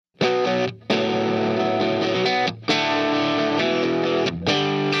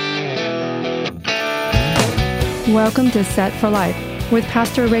Welcome to Set for Life with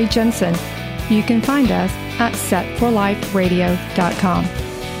Pastor Ray Jensen. You can find us at setforliferadio.com.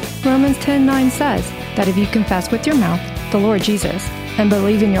 Romans 10:9 says that if you confess with your mouth the Lord Jesus and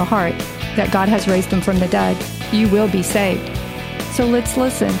believe in your heart that God has raised him from the dead, you will be saved. So let's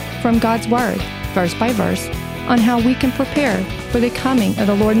listen from God's Word, verse by verse, on how we can prepare for the coming of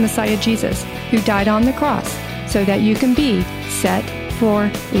the Lord and Messiah Jesus, who died on the cross so that you can be set for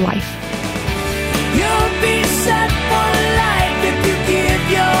life. You'll be set for life if you give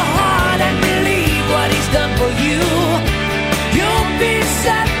your heart and believe what he's done for you. You'll be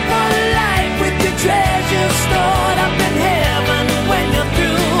set for life with your treasure stored up in heaven when you're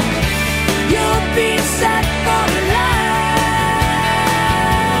through. You'll be set for life.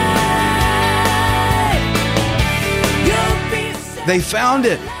 You'll be set. They found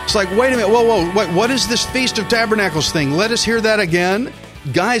it. It's like, wait a minute, whoa, what is this Feast of Tabernacles thing? Let us hear that again.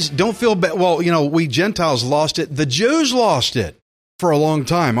 Guys, don't feel bad. Well, we Gentiles lost it. The Jews lost it for a long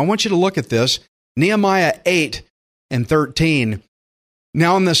time. I want you to look at this. Nehemiah 8:13.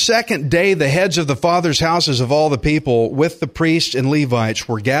 Now on the second day, the heads of the fathers' houses of all the people with the priests and Levites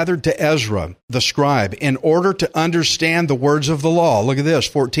were gathered to Ezra, the scribe, in order to understand the words of the law. Look at this,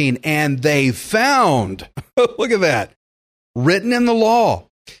 14. And they found, look at that, written in the law,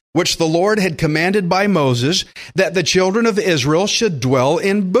 which the Lord had commanded by Moses, that the children of Israel should dwell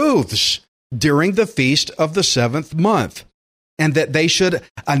in booths during the feast of the 7th month, and that they should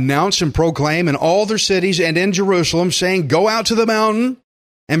announce and proclaim in all their cities and in Jerusalem, saying, go out to the mountain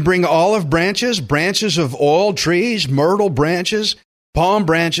and bring olive branches, branches of oil trees, myrtle branches, palm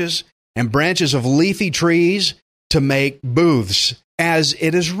branches, and branches of leafy trees to make booths, as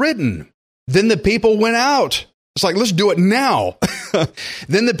it is written. Then the people went out. It's like, let's do it now.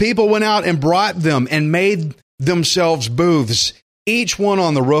 Then the people went out and brought them and made themselves booths, each one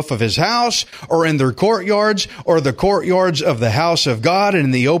on the roof of his house, or in their courtyards, or the courtyards of the house of God, and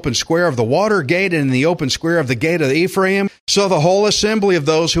in the open square of the water gate, and in the open square of the gate of Ephraim. So the whole assembly of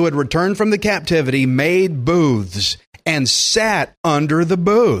those who had returned from the captivity made booths and sat under the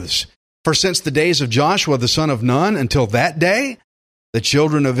booths. For since the days of Joshua the son of Nun until that day, the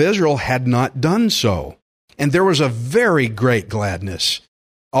children of Israel had not done so. And there was a very great gladness.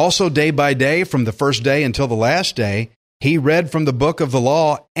 Also, day by day, from the first day until the last day, he read from the book of the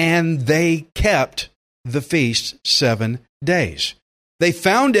law, and they kept the feast 7 days. They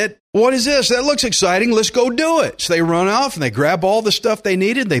found it. What is this? That looks exciting. Let's go do it. So they run off and they grab all the stuff they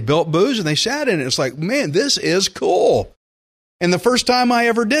needed. They built booths and they sat in it. It's like, man, this is cool. And the first time I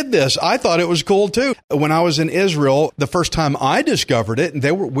ever did this, I thought it was cool too. When I was in Israel, the first time I discovered it,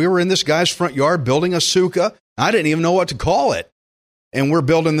 and we were in this guy's front yard building a sukkah. I didn't even know what to call it. And we're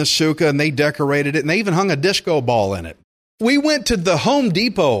building this sukkah, and they decorated it, and they even hung a disco ball in it. We went to the Home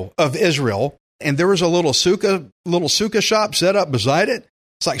Depot of Israel, and there was a little sukkah shop set up beside it.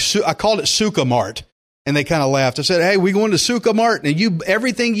 It's like, I called it Sukkah Mart. And they kind of laughed. I said, hey, we going to Sukkah Mart, and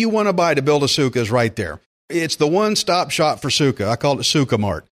everything you want to buy to build a sukkah is right there. It's the one-stop shop for sukkah. I called it Sukkah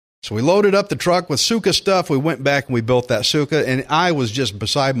Mart. So we loaded up the truck with sukkah stuff. We went back and we built that sukkah, and I was just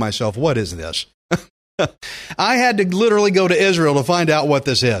beside myself. What is this? I had to literally go to Israel to find out what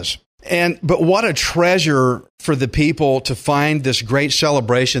this is. But what a treasure for the people to find this great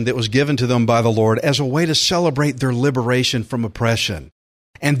celebration that was given to them by the Lord as a way to celebrate their liberation from oppression.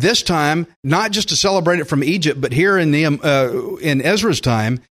 And this time, not just to celebrate it from Egypt, but here in Ezra's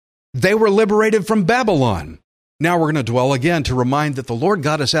time, they were liberated from Babylon. Now we're going to dwell again to remind that the Lord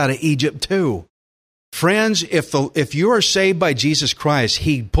got us out of Egypt too. Friends, if you are saved by Jesus Christ,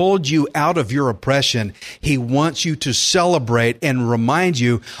 He pulled you out of your oppression. He wants you to celebrate and remind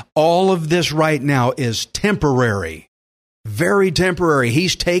you all of this right now is temporary, very temporary.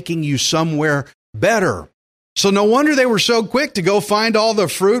 He's taking you somewhere better. So no wonder they were so quick to go find all the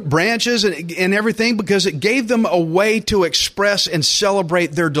fruit, branches, and everything, because it gave them a way to express and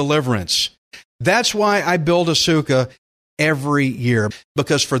celebrate their deliverance. That's why I build a sukkah every year,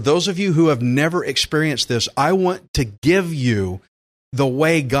 because for those of you who have never experienced this, I want to give you the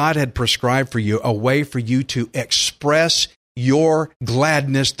way God had prescribed for you, a way for you to express your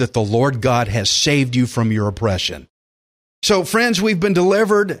gladness that the Lord God has saved you from your oppression. So friends, we've been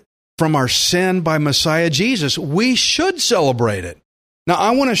delivered from our sin by Messiah Jesus. We should celebrate it. Now,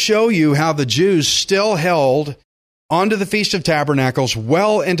 I want to show you how the Jews still held onto the Feast of Tabernacles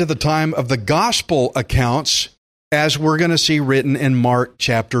well into the time of the gospel accounts, as we're going to see written in Mark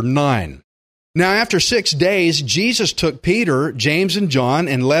chapter 9. Now, after 6 days, Jesus took Peter, James, and John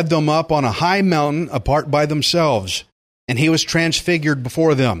and led them up on a high mountain apart by themselves, and he was transfigured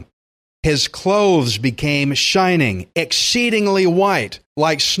before them. His clothes became shining, exceedingly white,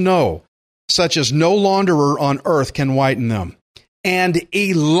 like snow, such as no launderer on earth can whiten them. And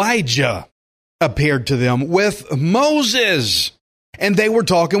Elijah appeared to them with Moses, and they were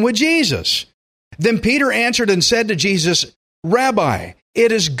talking with Jesus. Then Peter answered and said to Jesus, Rabbi,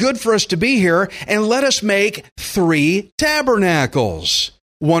 it is good for us to be here, and let us make 3 tabernacles.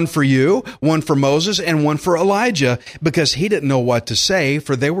 One for you, one for Moses, and one for Elijah, because he didn't know what to say,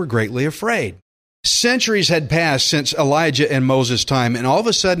 for they were greatly afraid. Centuries had passed since Elijah and Moses' time, and all of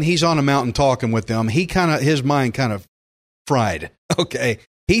a sudden he's on a mountain talking with them. His mind kind of fried. Okay.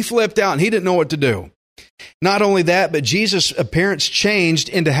 He flipped out and he didn't know what to do. Not only that, but Jesus' appearance changed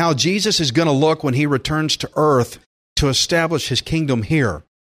into how Jesus is going to look when he returns to earth to establish his kingdom here.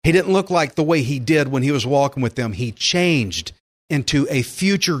 He didn't look like the way he did when he was walking with them. He changed into a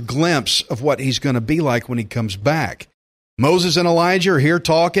future glimpse of what he's going to be like when he comes back. Moses and Elijah are here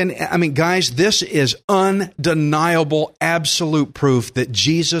talking. I mean, guys, this is undeniable, absolute proof that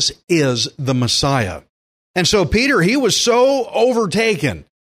Jesus is the Messiah. And so Peter, he was so overtaken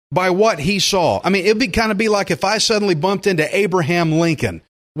by what he saw. I mean, it'd kind of be like if I suddenly bumped into Abraham Lincoln,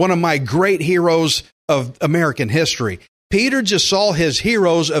 one of my great heroes of American history. Peter just saw his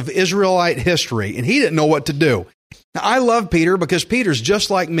heroes of Israelite history, and he didn't know what to do. Now, I love Peter because Peter's just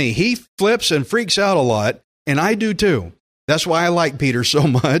like me. He flips and freaks out a lot, and I do too. That's why I like Peter so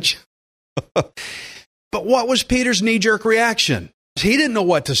much. But what was Peter's knee-jerk reaction? He didn't know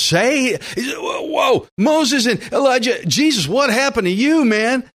what to say. He said, whoa, Moses and Elijah, Jesus, what happened to you,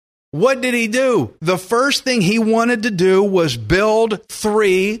 man? What did he do? The first thing he wanted to do was build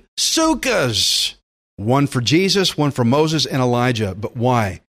 3 sukkahs. One for Jesus, one for Moses and Elijah. But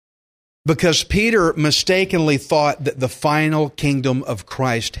why? Because Peter mistakenly thought that the final kingdom of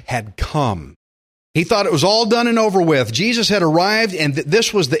Christ had come. He thought it was all done and over with. Jesus had arrived and that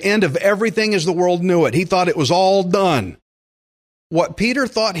this was the end of everything as the world knew it. He thought it was all done. What Peter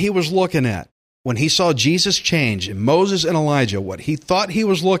thought he was looking at when he saw Jesus change in Moses and Elijah, what he thought he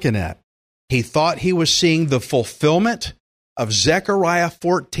was looking at, he thought he was seeing the fulfillment of Zechariah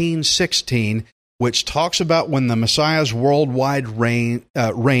 14:16, which talks about when the Messiah's worldwide reign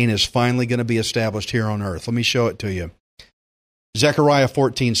is finally going to be established here on earth. Let me show it to you. Zechariah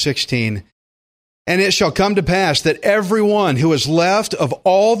 14:16. And it shall come to pass that everyone who is left of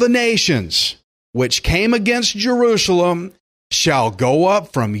all the nations which came against Jerusalem shall go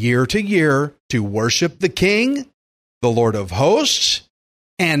up from year to year to worship the King, the Lord of hosts,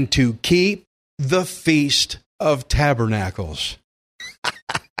 and to keep the Feast of Tabernacles.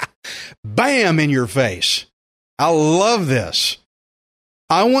 Bam in your face. I love this.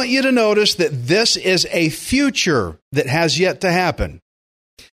 I want you to notice that this is a future that has yet to happen.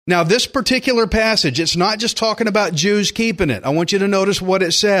 Now, this particular passage, it's not just talking about Jews keeping it. I want you to notice what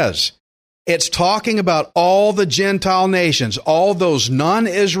it says. It's talking about all the Gentile nations, all those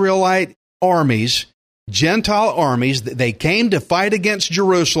non-Israelite armies, Gentile armies, that they came to fight against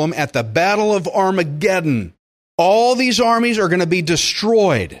Jerusalem at the Battle of Armageddon. All these armies are going to be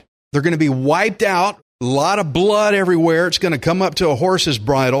destroyed. They're going to be wiped out, a lot of blood everywhere. It's going to come up to a horse's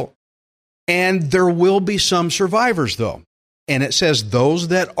bridle. And there will be some survivors, though. And it says those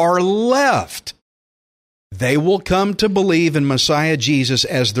that are left, they will come to believe in Messiah Jesus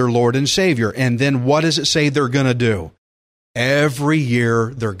as their Lord and Savior. And then what does it say they're going to do? Every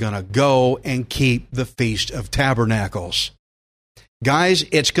year they're going to go and keep the Feast of Tabernacles. Guys,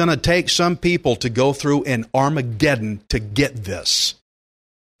 it's going to take some people to go through an Armageddon to get this.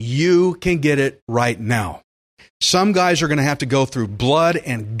 You can get it right now. Some guys are going to have to go through blood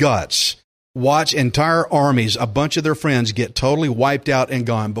and guts. Watch entire armies, a bunch of their friends get totally wiped out and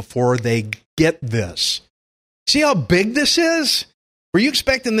gone before they get this. See how big this is? Were you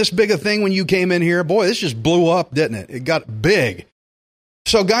expecting this big a thing when you came in here? Boy, this just blew up, didn't it? It got big.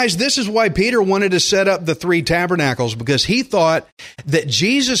 So guys, this is why Peter wanted to set up the 3 tabernacles, because he thought that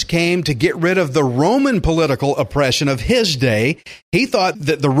Jesus came to get rid of the Roman political oppression of his day. He thought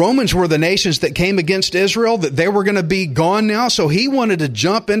that the Romans were the nations that came against Israel, that they were going to be gone now. So he wanted to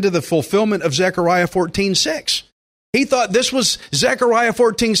jump into the fulfillment of Zechariah 14:6. He thought this was Zechariah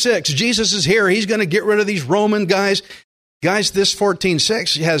 14:6. Jesus is here. He's going to get rid of these Roman guys. Guys, this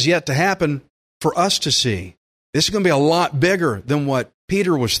 14:6 has yet to happen for us to see. This is going to be a lot bigger than what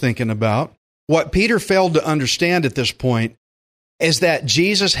Peter was thinking about. What Peter failed to understand at this point is that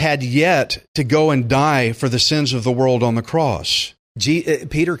Jesus had yet to go and die for the sins of the world on the cross.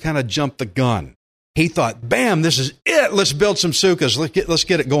 Peter kind of jumped the gun. He thought, bam, this is it. Let's build some sukkahs. Let's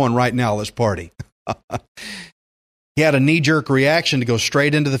get it going right now. Let's party. He had a knee-jerk reaction to go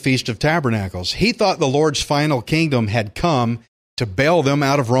straight into the Feast of Tabernacles. He thought the Lord's final kingdom had come to bail them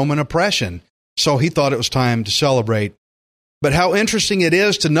out of Roman oppression. So he thought it was time to celebrate But how interesting it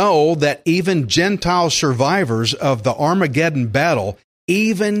is to know that even Gentile survivors of the Armageddon battle,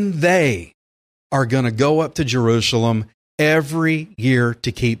 even they are going to go up to Jerusalem every year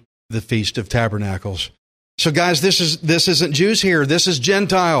to keep the Feast of Tabernacles. So guys, this isn't Jews here. This is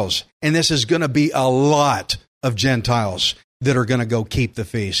Gentiles. And this is going to be a lot of Gentiles that are going to go keep the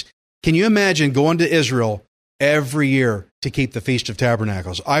feast. Can you imagine going to Israel every year to keep the Feast of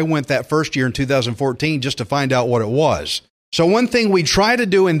Tabernacles? I went that first year in 2014 just to find out what it was. So one thing we try to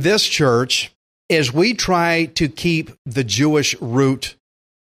do in this church is we try to keep the Jewish root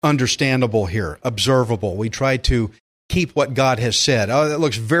understandable here, observable. We try to keep what God has said. Oh, that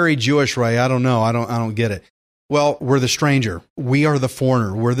looks very Jewish, Ray. I don't know. I don't get it. Well, we're the stranger. We are the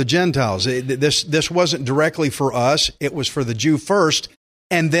foreigner. We're the Gentiles. This wasn't directly for us. It was for the Jew first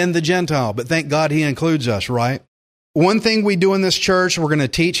and then the Gentile. But thank God he includes us, right? One thing we do in this church, we're going to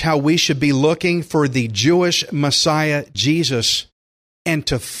teach how we should be looking for the Jewish Messiah, Jesus, and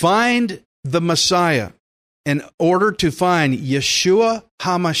to find the Messiah in order to find Yeshua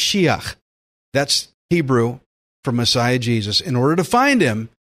HaMashiach. That's Hebrew for Messiah Jesus. In order to find him,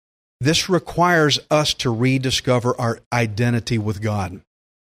 this requires us to rediscover our identity with God.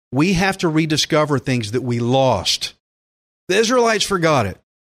 We have to rediscover things that we lost. The Israelites forgot it.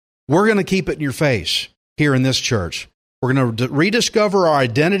 We're going to keep it in your face here in this church. We're going to rediscover our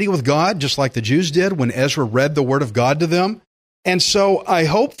identity with God, just like the Jews did when Ezra read the Word of God to them. And so I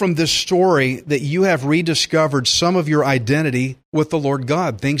hope from this story that you have rediscovered some of your identity with the Lord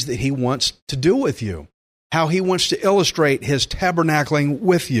God, things that he wants to do with you, how he wants to illustrate his tabernacling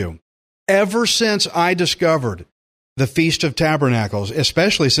with you. Ever since I discovered the Feast of Tabernacles,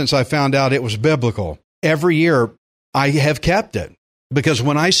 especially since I found out it was biblical, every year I have kept it. Because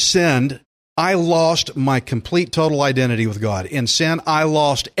when I sinned, I lost my complete total identity with God. In sin, I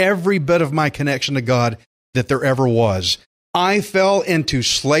lost every bit of my connection to God that there ever was. I fell into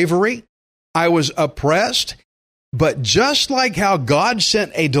slavery. I was oppressed. But just like how God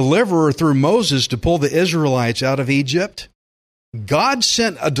sent a deliverer through Moses to pull the Israelites out of Egypt, God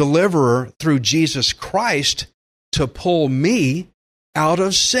sent a deliverer through Jesus Christ to pull me out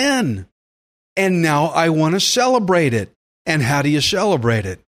of sin. And now I want to celebrate it. And how do you celebrate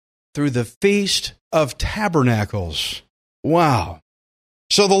it? Through the Feast of Tabernacles. Wow.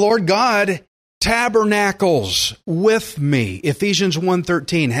 So the Lord God tabernacles with me. Ephesians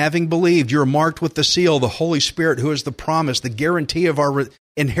 1:13, having believed, you're marked with the seal, the Holy Spirit, who is the promise, the guarantee of our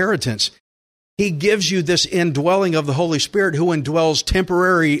inheritance. He gives you this indwelling of the Holy Spirit who indwells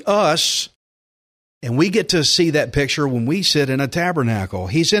temporary us. And we get to see that picture when we sit in a tabernacle.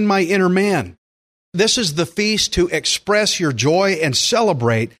 He's in my inner man. This is the feast to express your joy and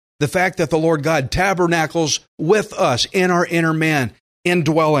celebrate the fact that the Lord God tabernacles with us in our inner man,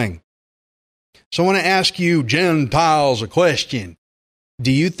 indwelling. So I want to ask you, Gentiles, a question.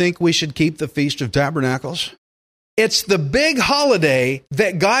 Do you think we should keep the Feast of Tabernacles? It's the big holiday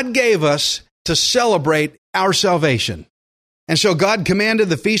that God gave us to celebrate our salvation. And so God commanded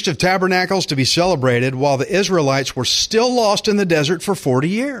the Feast of Tabernacles to be celebrated while the Israelites were still lost in the desert for 40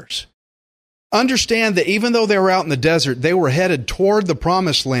 years. Understand that even though they were out in the desert, they were headed toward the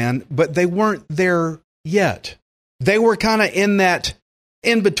promised land, but they weren't there yet. They were kind of in that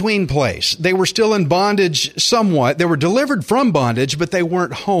in-between place. They were still in bondage somewhat. They were delivered from bondage, but they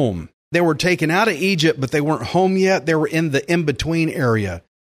weren't home. They were taken out of Egypt, but they weren't home yet. They were in the in-between area.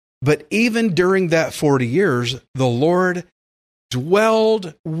 But even during that 40 years, the Lord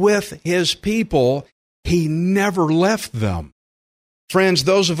dwelled with his people. He never left them. Friends,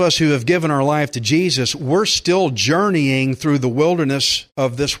 those of us who have given our life to Jesus, we're still journeying through the wilderness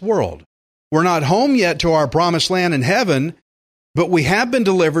of this world. We're not home yet to our promised land in heaven, but we have been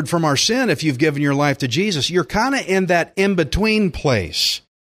delivered from our sin if you've given your life to Jesus. You're kind of in that in-between place.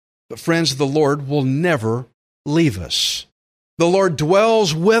 But friends, the Lord will never leave us. The Lord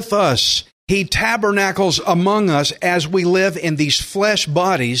dwells with us. He tabernacles among us as we live in these flesh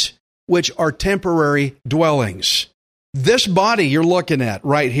bodies, which are temporary dwellings. This body you're looking at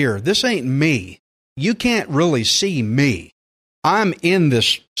right here, this ain't me. You can't really see me. I'm in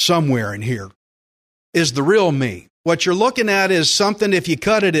this somewhere in here, is the real me. What you're looking at is something, if you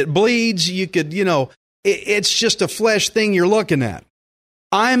cut it, it bleeds. You could, it's just a flesh thing you're looking at.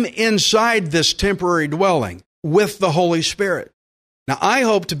 I'm inside this temporary dwelling with the Holy Spirit. Now, I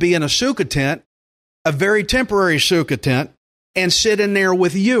hope to be in a Sukkot tent, a very temporary Sukkot tent, and sit in there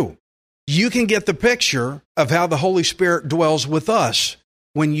with you. You can get the picture of how the Holy Spirit dwells with us.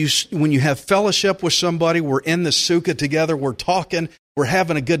 When you have fellowship with somebody, we're in the Sukkah together, we're talking, we're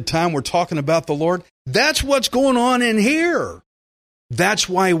having a good time, we're talking about the Lord. That's what's going on in here. That's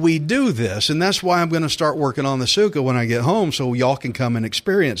why we do this, and that's why I'm going to start working on the Sukkah when I get home so y'all can come and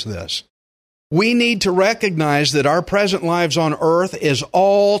experience this. We need to recognize that our present lives on earth is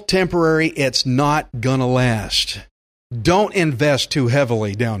all temporary. It's not going to last. Don't invest too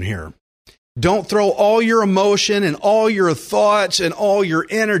heavily down here. Don't throw all your emotion and all your thoughts and all your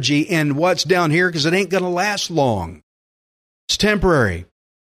energy in what's down here because it ain't going to last long. It's temporary.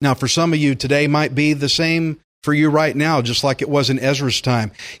 Now, for some of you, today might be the same for you right now, just like it was in Ezra's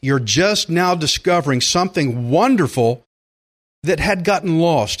time. You're just now discovering something wonderful that had gotten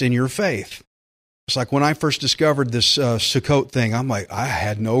lost in your faith. It's like when I first discovered this Sukkot thing, I'm like, I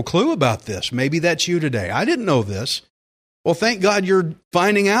had no clue about this. Maybe that's you today. I didn't know this. Well, thank God you're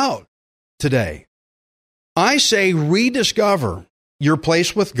finding out today. I say rediscover your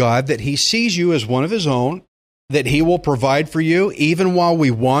place with God, that He sees you as one of His own, that He will provide for you even while we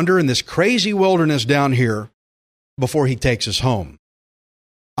wander in this crazy wilderness down here before He takes us home.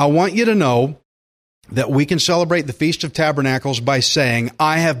 I want you to know that we can celebrate the Feast of Tabernacles by saying,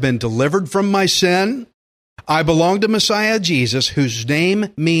 I have been delivered from my sin. I belong to Messiah Jesus, whose name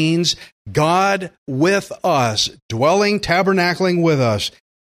means God with us, dwelling, tabernacling with us.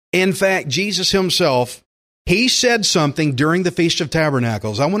 In fact, Jesus Himself, He said something during the Feast of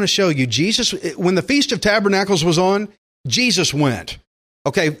Tabernacles. I want to show you, Jesus, when the Feast of Tabernacles was on, Jesus went.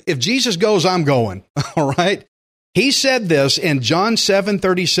 Okay, if Jesus goes, I'm going. All right? He said this in John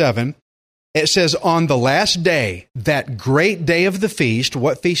 7:37. It says, on the last day, that great day of the feast,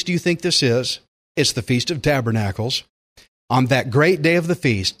 what feast do you think this is? It's the Feast of Tabernacles. On that great day of the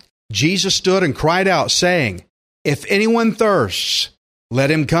feast, Jesus stood and cried out, saying, if anyone thirsts, let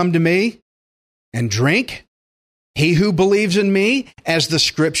him come to me and drink. He who believes in me, as the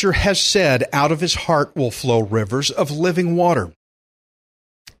Scripture has said, out of his heart will flow rivers of living water.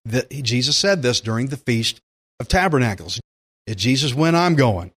 Jesus said this during the Feast of Tabernacles. If Jesus went, I'm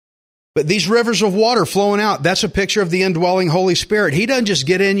going. But these rivers of water flowing out, that's a picture of the indwelling Holy Spirit. He doesn't just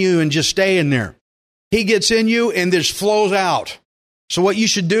get in you and just stay in there. He gets in you and this flows out. So what you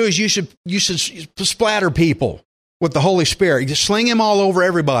should do is you should splatter people with the Holy Spirit. You just sling Him all over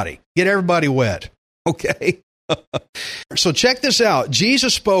everybody. Get everybody wet. Okay? So check this out.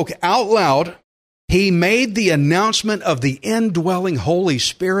 Jesus spoke out loud. He made the announcement of the indwelling Holy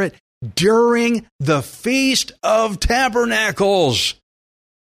Spirit during the Feast of Tabernacles.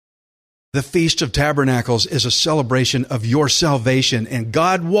 The Feast of Tabernacles is a celebration of your salvation and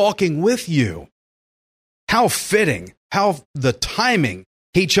God walking with you. How fitting, how the timing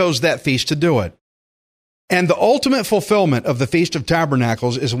He chose that feast to do it. And the ultimate fulfillment of the Feast of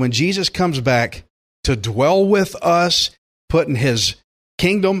Tabernacles is when Jesus comes back to dwell with us, putting His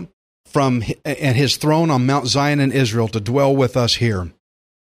kingdom and His throne on Mount Zion in Israel to dwell with us here.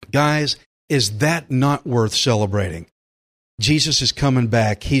 Guys, is that not worth celebrating? Jesus is coming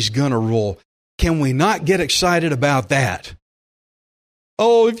back. He's going to rule. Can we not get excited about that?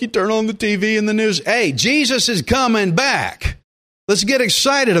 Oh, if you turn on the TV and the news, hey, Jesus is coming back. Let's get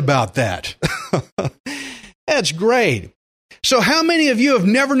excited about that. That's great. So how many of you have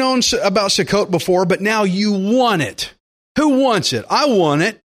never known about Sukkot before, but now you want it? Who wants it? I want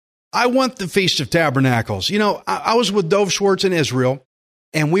it. I want the Feast of Tabernacles. You know, I was with Dov Schwartz in Israel,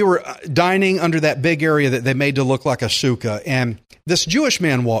 and we were dining under that big area that they made to look like a sukkah. And this Jewish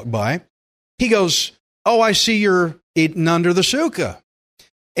man walked by. He goes, oh, I see you're eating under the sukkah.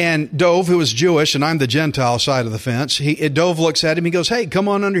 And Dov, who was Jewish, and I'm the Gentile side of the fence, Dov looks at him. He goes, hey, come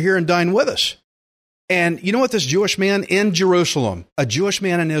on under here and dine with us. And you know what this Jewish man in Jerusalem, a Jewish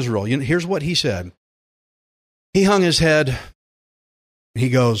man in Israel, here's what he said. He hung his head. He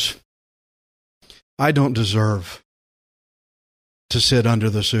goes, I don't deserve to sit under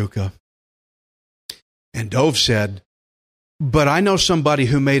the sukkah. And Dov said, but I know somebody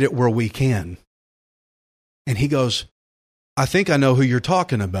who made it where we can. And he goes, I think I know who you're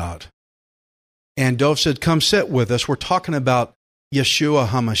talking about. And Dov said, come sit with us. We're talking about Yeshua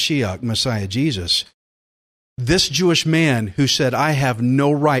HaMashiach, Messiah Jesus. This Jewish man who said, I have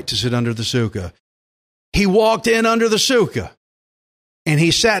no right to sit under the sukkah. He walked in under the sukkah and he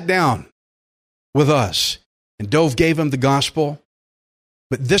sat down with us. And Dov gave him the gospel.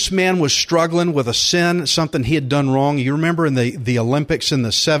 But this man was struggling with a sin, something he had done wrong. You remember in the Olympics in the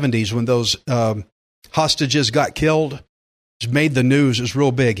 70s when those hostages got killed? It made the news. It was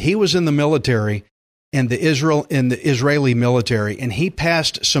real big. He was in the military, in the Israeli military, and he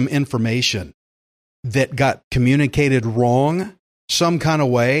passed some information that got communicated wrong some kind of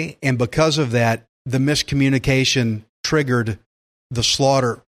way. And because of that, the miscommunication triggered the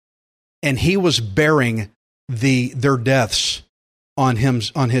slaughter. And he was bearing their deaths on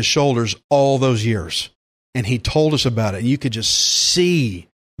his shoulders all those years. And he told us about it. You could just see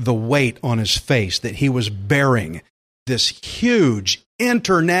the weight on his face that he was bearing this huge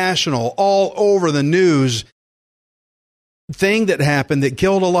international, all over the news thing that happened that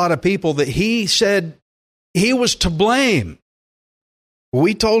killed a lot of people, that he said he was to blame.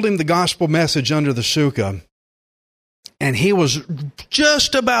 We told him the gospel message under the Sukkot, and he was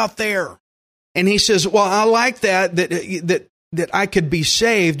just about there. And he says, well, I like that I could be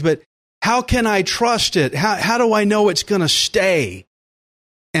saved, but how can I trust it? How do I know it's going to stay?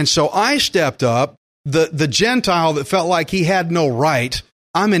 And so I stepped up, the Gentile that felt like he had no right.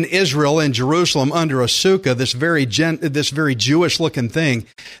 I'm in Israel, in Jerusalem, under a sukkah, this very Jewish-looking thing.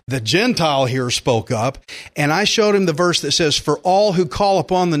 The Gentile here spoke up, and I showed him the verse that says, for all who call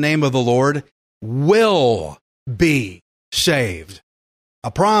upon the name of the Lord will be saved.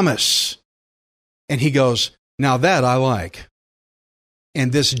 A promise. And he goes, now that I like.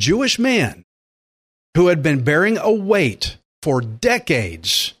 And this Jewish man who had been bearing a weight for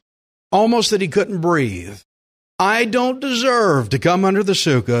decades, almost that he couldn't breathe, I don't deserve to come under the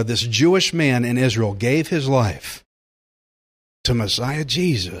sukkah. This Jewish man in Israel gave his life to Messiah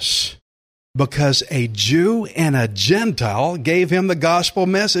Jesus because a Jew and a Gentile gave him the gospel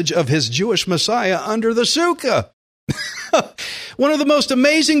message of his Jewish Messiah under the sukkah. One of the most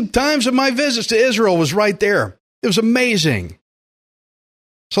amazing times of my visits to Israel was right there. It was amazing.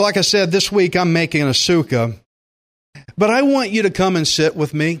 So like I said, this week I'm making a sukkah, but I want you to come and sit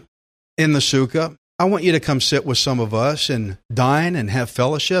with me in the sukkah. I want you to come sit with some of us and dine and have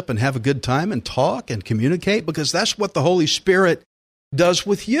fellowship and have a good time and talk and communicate, because that's what the Holy Spirit does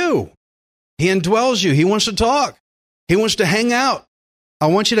with you. He indwells you. He wants to talk. He wants to hang out. I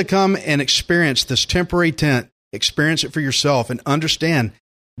want you to come and experience this temporary tent. Experience it for yourself and understand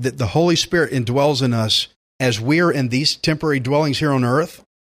that the Holy Spirit indwells in us as we are in these temporary dwellings here on earth.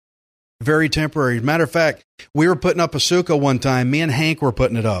 Very temporary. As a matter of fact, we were putting up a sukkah one time. Me and Hank were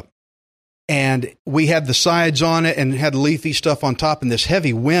putting it up. And we had the sides on it and had leafy stuff on top, and this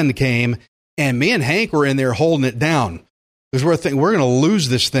heavy wind came, and me and Hank were in there holding it down because we're thinking we're going to lose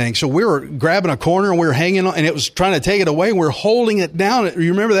this thing. So we were grabbing a corner and we were hanging on, and it was trying to take it away. And we were holding it down.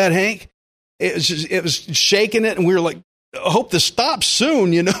 You remember that, Hank? It was shaking it, and we were like, I hope this stops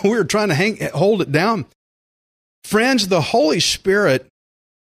soon. You know, we were trying to hold it down. Friends, the Holy Spirit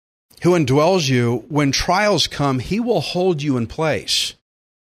who indwells you, when trials come, he will hold you in place.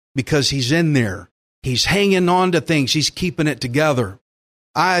 Because he's in there. He's hanging on to things. He's keeping it together.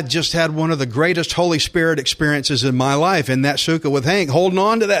 I just had one of the greatest Holy Spirit experiences in my life in that sukkah with Hank, holding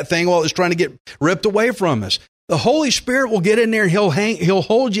on to that thing while it was trying to get ripped away from us. The Holy Spirit will get in there and he'll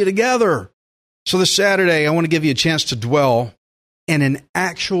hold you together. So this Saturday, I want to give you a chance to dwell in an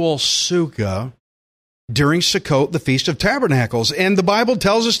actual sukkah during Sukkot, the Feast of Tabernacles. And the Bible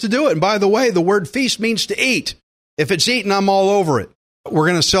tells us to do it. And by the way, the word feast means to eat. If it's eaten, I'm all over it. We're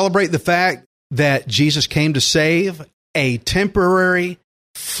going to celebrate the fact that Jesus came to save a temporary,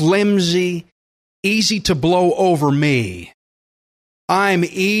 flimsy, easy to blow over me. I'm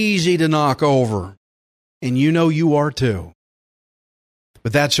easy to knock over, and you know you are too.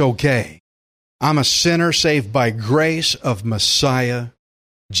 But that's okay. I'm a sinner saved by grace of Messiah,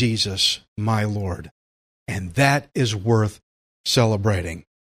 Jesus, my Lord. And that is worth celebrating.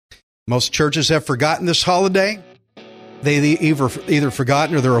 Most churches have forgotten this holiday. They either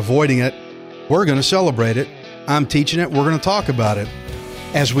forgotten or they're avoiding it. We're going to celebrate it. I'm teaching it. We're going to talk about it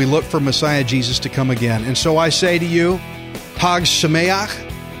as we look for Messiah Jesus to come again. And so I say to you, Hag Sameach,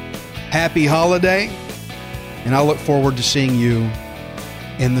 happy holiday, and I look forward to seeing you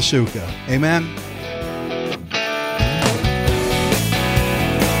in the Sukkah. Amen.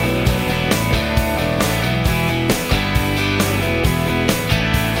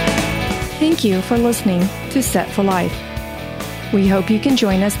 Thank you for listening to Set for Life. We hope you can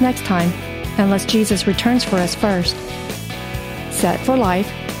join us next time, unless Jesus returns for us first. Set for Life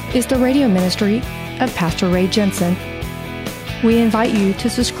is the radio ministry of Pastor Ray Jensen. We invite you to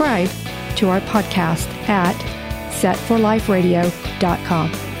subscribe to our podcast at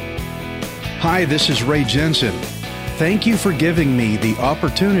setforliferadio.com. Hi, this is Ray Jensen. Thank you for giving me the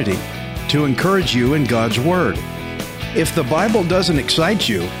opportunity to encourage you in God's Word. If the Bible doesn't excite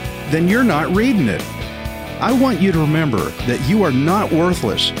you, then you're not reading it. I want you to remember that you are not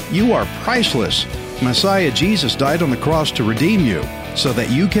worthless. You are priceless. Messiah Jesus died on the cross to redeem you so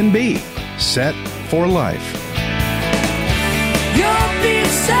that you can be set for life. You'll be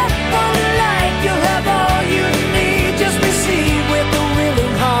set for